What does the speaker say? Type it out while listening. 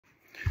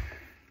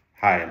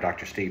Hi, I'm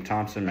Dr. Steve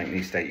Thompson,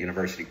 McNeese State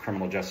University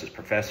Criminal Justice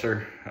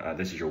Professor.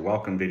 This is your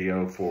welcome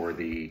video for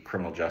the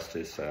Criminal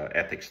Justice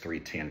Ethics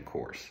 310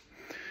 course.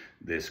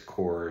 This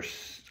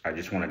course, I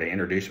just wanted to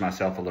introduce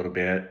myself a little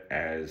bit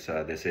as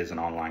this is an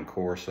online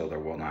course, so there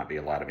will not be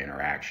a lot of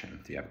interaction.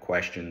 If you have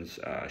questions,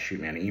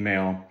 shoot me an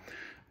email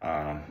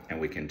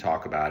and we can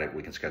talk about it.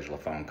 We can schedule a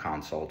phone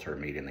consult or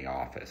meet in the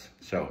office.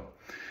 So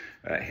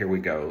here we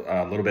go.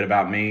 A little bit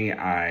about me.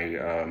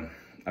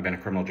 I've been a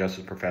criminal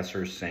justice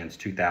professor since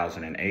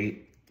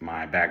 2008.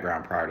 My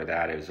background prior to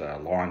that is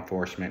law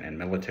enforcement and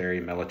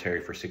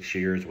military for 6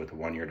 years with a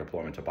 1-year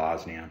deployment to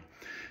Bosnia.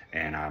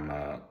 And I'm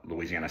a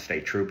Louisiana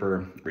State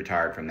Trooper,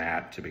 retired from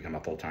that to become a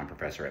full-time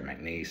professor at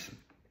McNeese.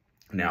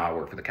 Now I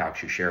work for the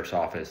Calcasieu Sheriff's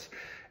Office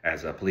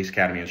as a police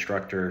academy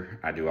instructor.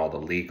 I do all the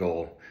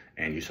legal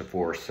and use of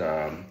force,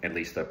 at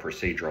least the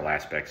procedural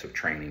aspects of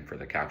training for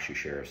the Calcasieu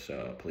Sheriff's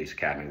Police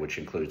Academy, which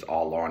includes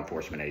all law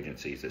enforcement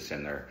agencies that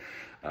send their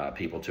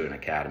people to an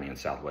academy in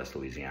Southwest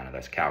Louisiana.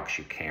 That's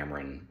Calcasieu,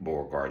 Cameron,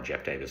 Beauregard,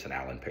 Jeff Davis, and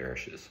Allen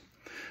parishes.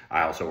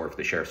 I also work for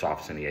the Sheriff's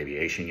Office in the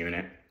aviation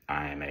unit.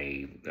 I am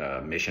a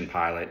mission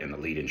pilot and the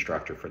lead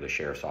instructor for the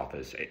Sheriff's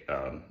Office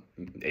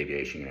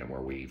aviation unit,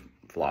 where we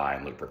fly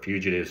and look for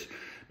fugitives,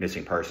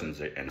 missing persons,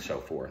 and so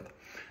forth.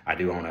 I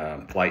do own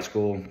a flight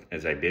school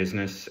as a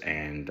business,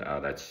 and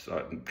that's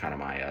kind of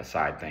my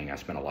side thing. I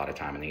spend a lot of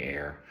time in the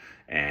air,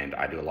 and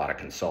I do a lot of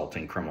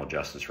consulting, criminal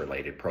justice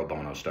related pro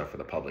bono stuff for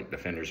the Public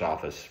Defender's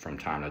Office from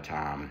time to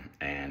time,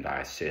 and I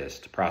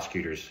assist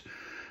prosecutors,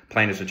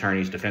 plaintiffs'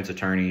 attorneys, defense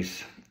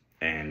attorneys,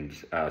 and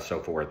so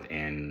forth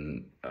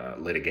in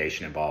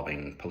litigation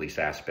involving police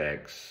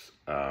aspects,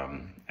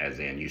 as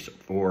in use of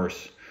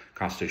force,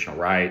 constitutional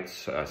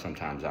rights.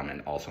 Sometimes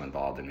I'm also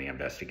involved in the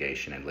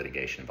investigation and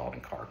litigation involving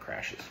car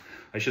crashes.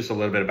 That's just a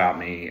little bit about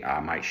me. I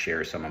might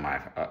share some of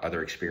my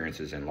other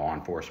experiences in law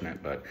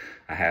enforcement, but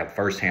I have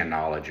firsthand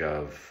knowledge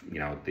of,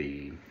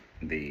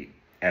 the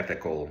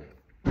ethical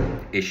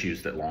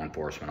issues that law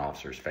enforcement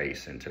officers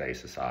face in today's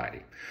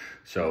society.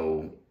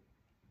 So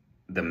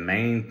the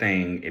main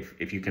thing,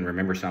 if you can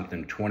remember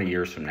something 20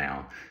 years from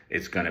now,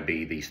 it's going to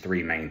be these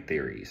three main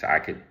theories. I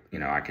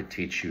could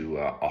teach you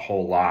a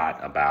whole lot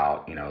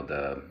about,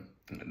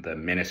 the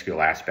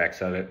minuscule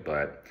aspects of it,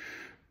 but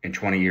in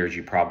 20 years,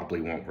 you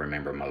probably won't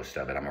remember most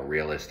of it. I'm a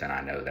realist, and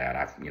I know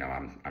that.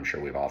 I'm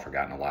sure we've all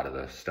forgotten a lot of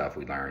the stuff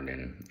we learned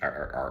in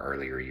our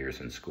earlier years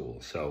in school.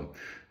 So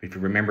if you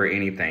remember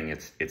anything,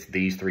 it's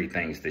these three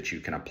things that you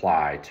can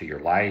apply to your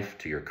life,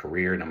 to your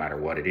career, no matter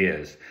what it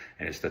is.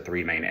 And it's the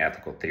three main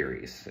ethical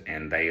theories.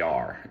 And they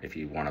are, if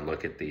you want to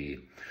look at the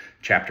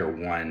Chapter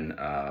 1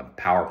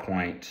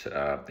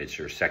 PowerPoint, it's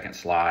your second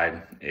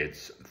slide.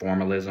 It's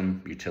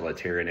formalism,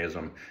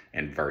 utilitarianism,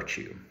 and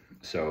virtue.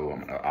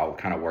 So I'll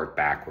kind of work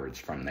backwards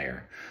from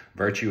there.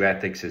 Virtue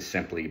ethics is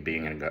simply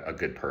being a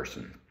good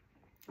person.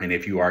 And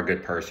if you are a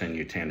good person,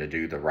 you tend to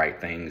do the right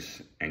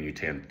things and you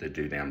tend to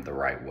do them the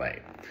right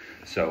way.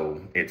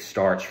 So it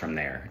starts from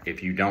there.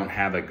 If you don't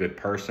have a good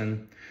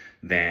person,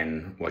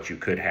 then what you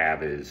could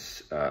have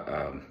is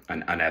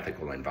an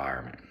unethical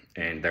environment.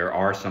 And there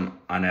are some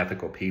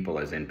unethical people,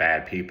 as in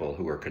bad people,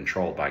 who are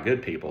controlled by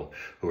good people,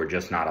 who are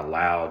just not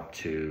allowed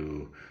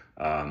to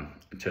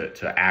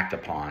act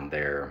upon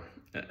their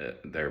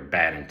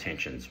bad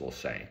intentions, we'll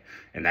say.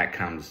 And that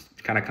kind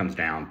of comes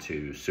down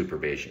to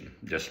supervision.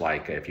 Just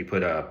like if you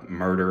put a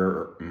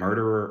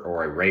murderer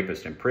or a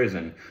rapist in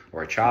prison,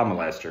 or a child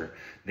molester,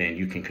 then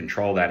you can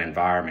control that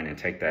environment and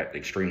take that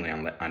extremely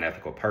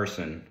unethical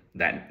person,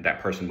 that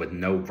person with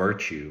no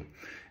virtue,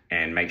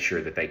 and make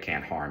sure that they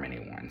can't harm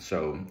anyone.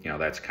 So,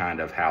 that's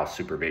kind of how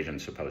supervision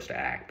is supposed to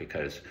act,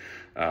 because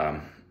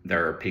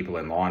there are people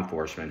in law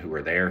enforcement who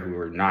are there who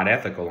are not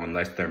ethical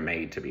unless they're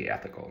made to be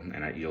ethical.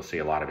 And you'll see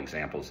a lot of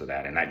examples of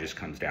that. And that just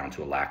comes down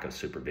to a lack of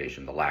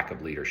supervision, the lack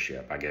of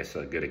leadership. I guess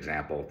a good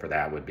example for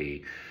that would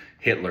be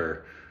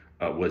Hitler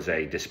was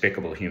a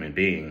despicable human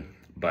being,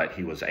 but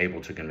he was able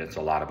to convince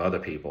a lot of other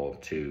people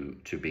to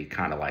be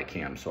kind of like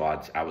him. So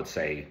I would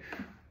say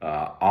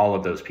all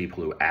of those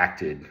people who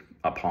acted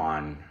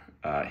upon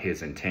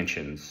his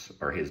intentions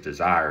or his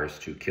desires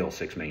to kill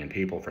 6 million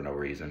people for no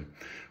reason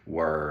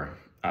were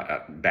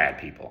bad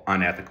people,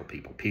 unethical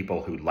people,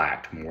 people who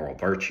lacked moral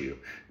virtue,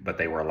 but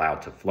they were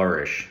allowed to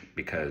flourish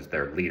because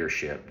their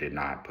leadership did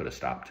not put a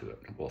stop to it,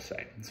 we'll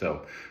say.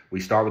 So we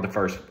start with the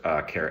first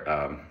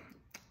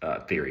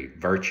theory,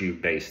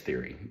 virtue-based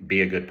theory.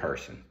 Be a good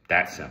person.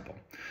 That simple.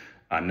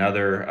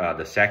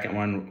 The second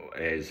one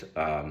is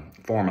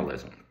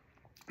formalism.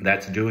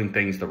 That's doing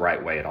things the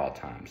right way at all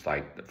times.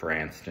 Like, for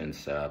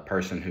instance, a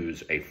person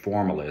who's a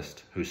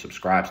formalist, who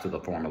subscribes to the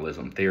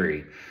formalism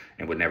theory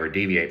and would never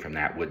deviate from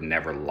that, would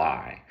never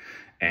lie.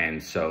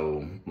 And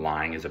so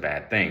lying is a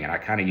bad thing. And I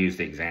kind of use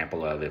the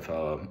example of if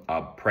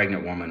a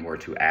pregnant woman were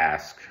to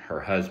ask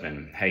her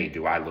husband, hey,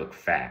 do I look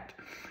fat?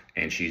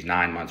 And she's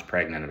 9 months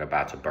pregnant and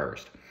about to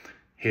burst.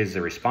 His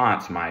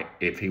response might,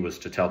 if he was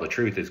to tell the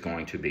truth, is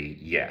going to be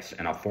yes.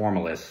 And a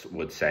formalist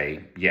would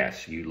say,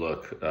 yes, you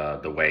look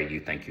the way you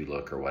think you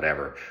look, or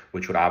whatever,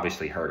 which would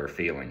obviously hurt her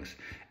feelings.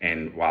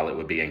 And while it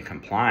would be in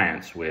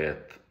compliance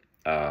with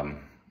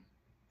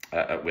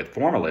with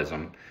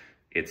formalism,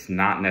 it's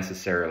not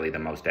necessarily the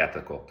most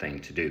ethical thing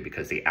to do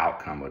because the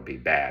outcome would be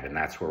bad. And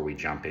that's where we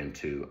jump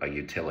into a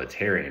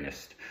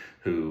utilitarianist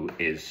who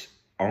is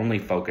only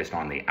focused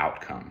on the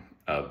outcome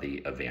of the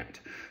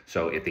event.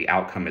 So if the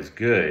outcome is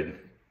good,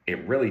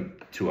 it really,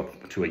 to a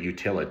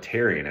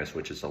utilitarianist,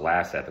 which is the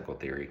last ethical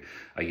theory,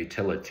 a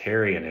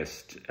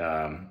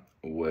utilitarianist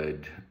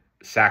would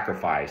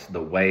sacrifice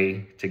the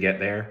way to get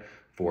there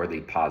for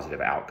the positive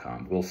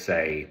outcome. We'll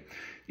say,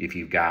 if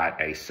you've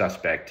got a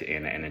suspect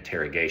in an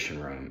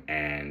interrogation room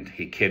and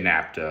he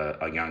kidnapped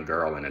a young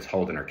girl and is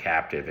holding her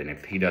captive, and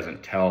if he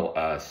doesn't tell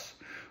us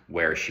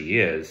where she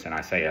is, and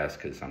I say us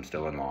because I'm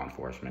still in law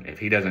enforcement, if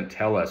he doesn't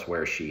tell us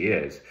where she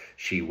is,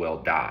 she will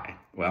die.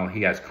 Well,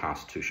 he has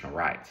constitutional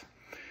rights.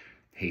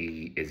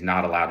 He is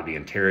not allowed to be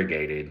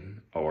interrogated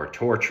or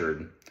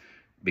tortured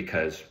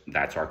because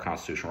that's our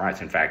constitutional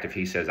rights. In fact, if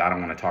he says, I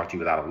don't want to talk to you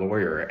without a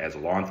lawyer, as a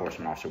law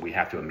enforcement officer, we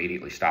have to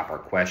immediately stop our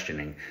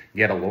questioning,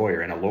 get a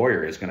lawyer, and a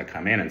lawyer is going to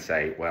come in and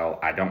say, well,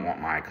 I don't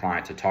want my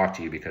client to talk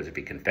to you because if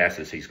he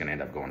confesses, he's going to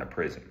end up going to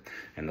prison.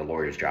 And the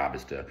lawyer's job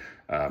is to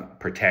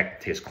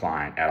protect his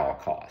client at all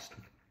costs.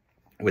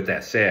 With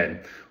that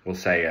said, we'll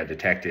say a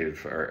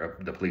detective or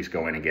the police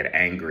go in and get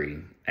angry,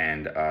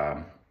 and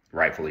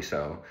rightfully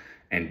so,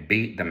 and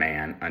beat the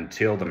man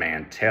until the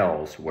man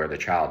tells where the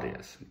child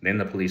is. Then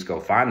the police go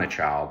find the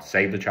child,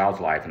 save the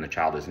child's life, and the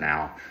child is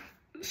now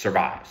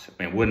survives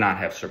and would not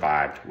have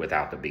survived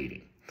without the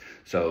beating.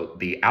 So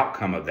the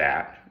outcome of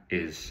that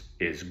is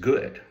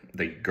good.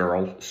 The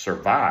girl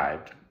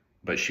survived,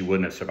 but she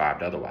wouldn't have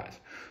survived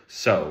otherwise.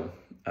 So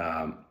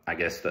I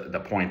guess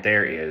the point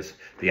there is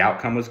the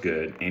outcome was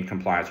good in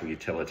compliance with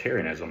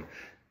utilitarianism.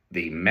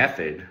 The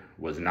method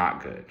was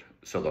not good.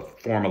 So the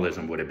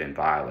formalism would have been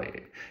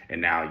violated. And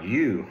now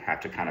you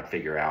have to kind of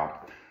figure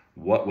out,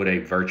 what would a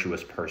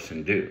virtuous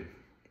person do?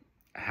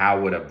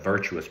 How would a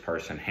virtuous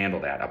person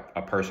handle that?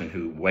 A person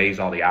who weighs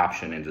all the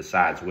options and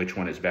decides which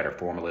one is better,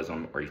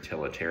 formalism or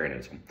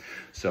utilitarianism.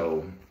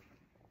 So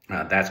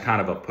that's kind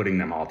of a putting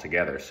them all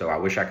together. So I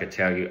wish I could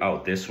tell you,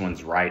 oh, this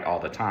one's right all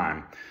the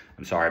time.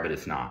 I'm sorry, but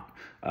it's not.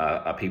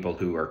 People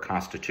who are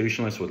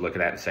constitutionalists would look at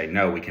that and say,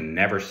 no, we can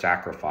never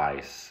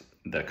sacrifice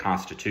the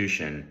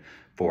Constitution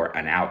for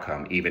an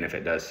outcome, even if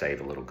it does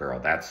save a little girl.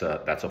 That's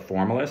a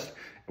formalist,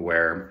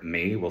 where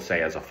me will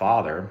say as a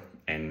father,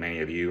 and many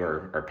of you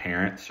are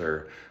parents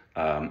or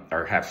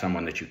have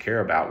someone that you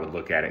care about, would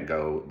look at it and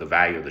go, the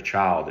value of the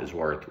child is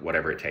worth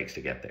whatever it takes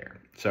to get there.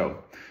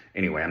 So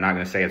anyway, I'm not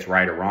going to say it's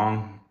right or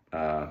wrong.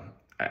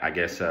 I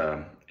guess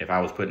if I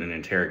was put in an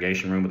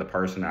interrogation room with a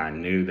person and I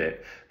knew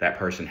that that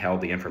person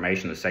held the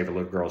information to save a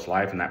little girl's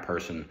life and that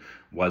person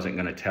wasn't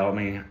going to tell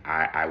me,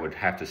 I would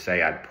have to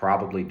say I'd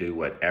probably do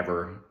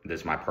whatever,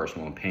 this is my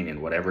personal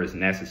opinion, whatever is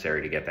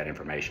necessary to get that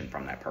information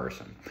from that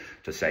person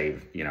to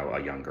save, you know,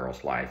 a young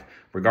girl's life,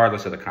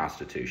 regardless of the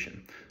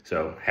Constitution.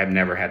 So have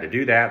never had to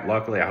do that.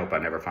 Luckily, I hope I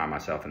never find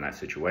myself in that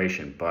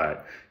situation.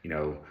 But, you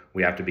know,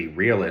 we have to be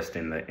realist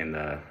in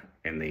the,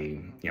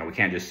 you know, we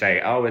can't just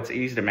say, oh, it's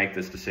easy to make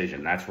this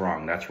decision. That's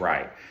wrong. That's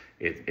right.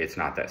 It's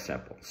not that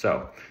simple.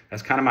 So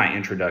that's kind of my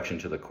introduction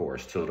to the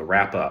course. So to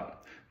wrap up,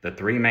 the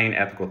three main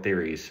ethical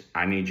theories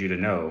I need you to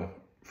know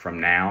from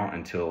now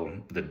until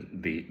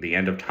the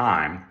end of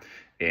time,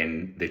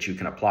 and that you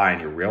can apply in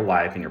your real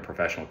life and your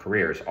professional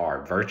careers,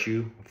 are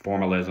virtue,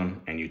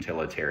 formalism, and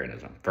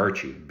utilitarianism.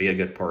 Virtue, be a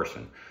good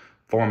person.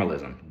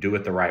 Formalism, do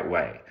it the right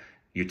way.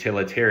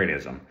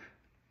 Utilitarianism,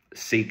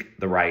 seek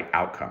the right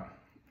outcome,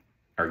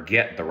 or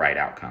get the right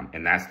outcome.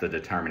 And that's the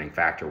determining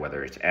factor,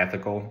 whether it's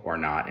ethical or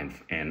not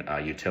in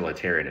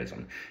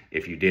utilitarianism.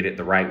 If you did it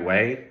the right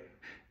way,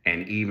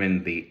 and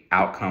even the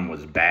outcome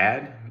was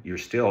bad, you're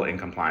still in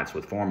compliance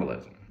with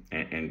formalism.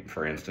 And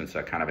for instance,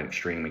 a kind of an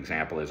extreme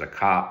example is a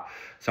cop,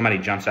 somebody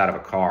jumps out of a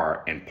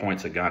car and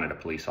points a gun at a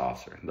police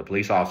officer. The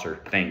police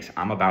officer thinks,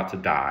 I'm about to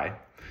die.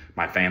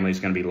 My family's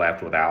going to be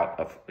left without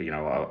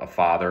a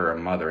father or a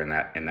mother in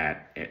that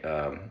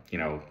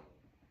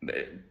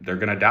they're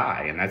going to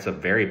die. And that's a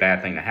very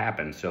bad thing to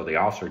happen. So the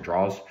officer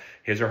draws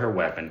his or her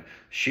weapon,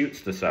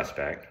 shoots the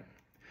suspect,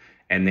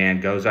 and then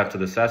goes up to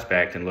the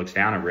suspect and looks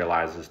down and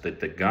realizes that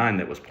the gun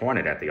that was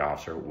pointed at the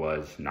officer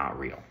was not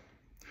real.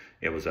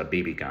 It was a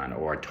BB gun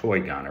or a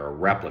toy gun or a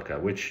replica,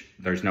 which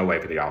there's no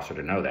way for the officer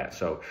to know that.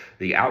 So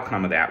the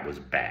outcome of that was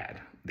bad.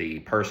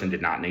 The person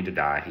did not need to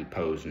die. He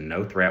posed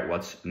no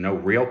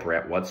real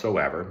threat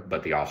whatsoever,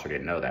 but the officer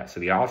didn't know that. So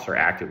the officer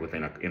acted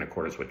in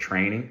accordance with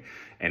training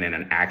and in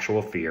an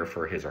actual fear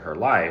for his or her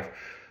life.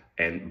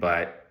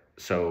 But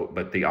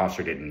the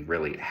officer didn't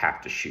really have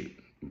to shoot.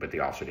 But the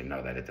officer didn't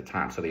know that at the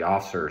time. So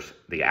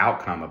the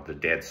outcome of the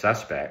dead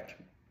suspect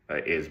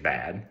is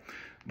bad,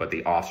 but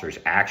the officer's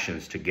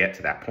actions to get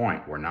to that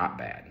point were not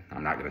bad.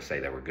 I'm not going to say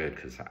they were good,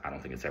 because I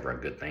don't think it's ever a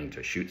good thing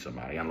to shoot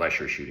somebody, unless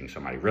you're shooting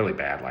somebody really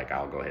bad, like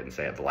I'll go ahead and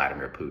say at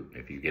Vladimir Putin.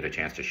 If you get a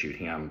chance to shoot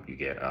him, you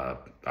get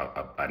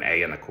an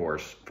A in the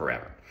course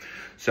forever.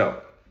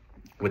 So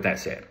with that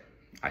said,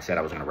 I said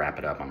I was going to wrap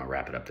it up. I'm going to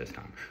wrap it up this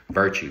time.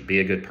 Virtue, be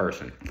a good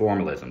person.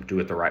 Formalism, do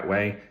it the right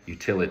way.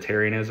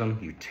 Utilitarianism,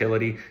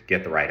 utility,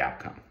 get the right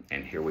outcome.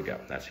 And here we go.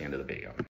 That's the end of the video.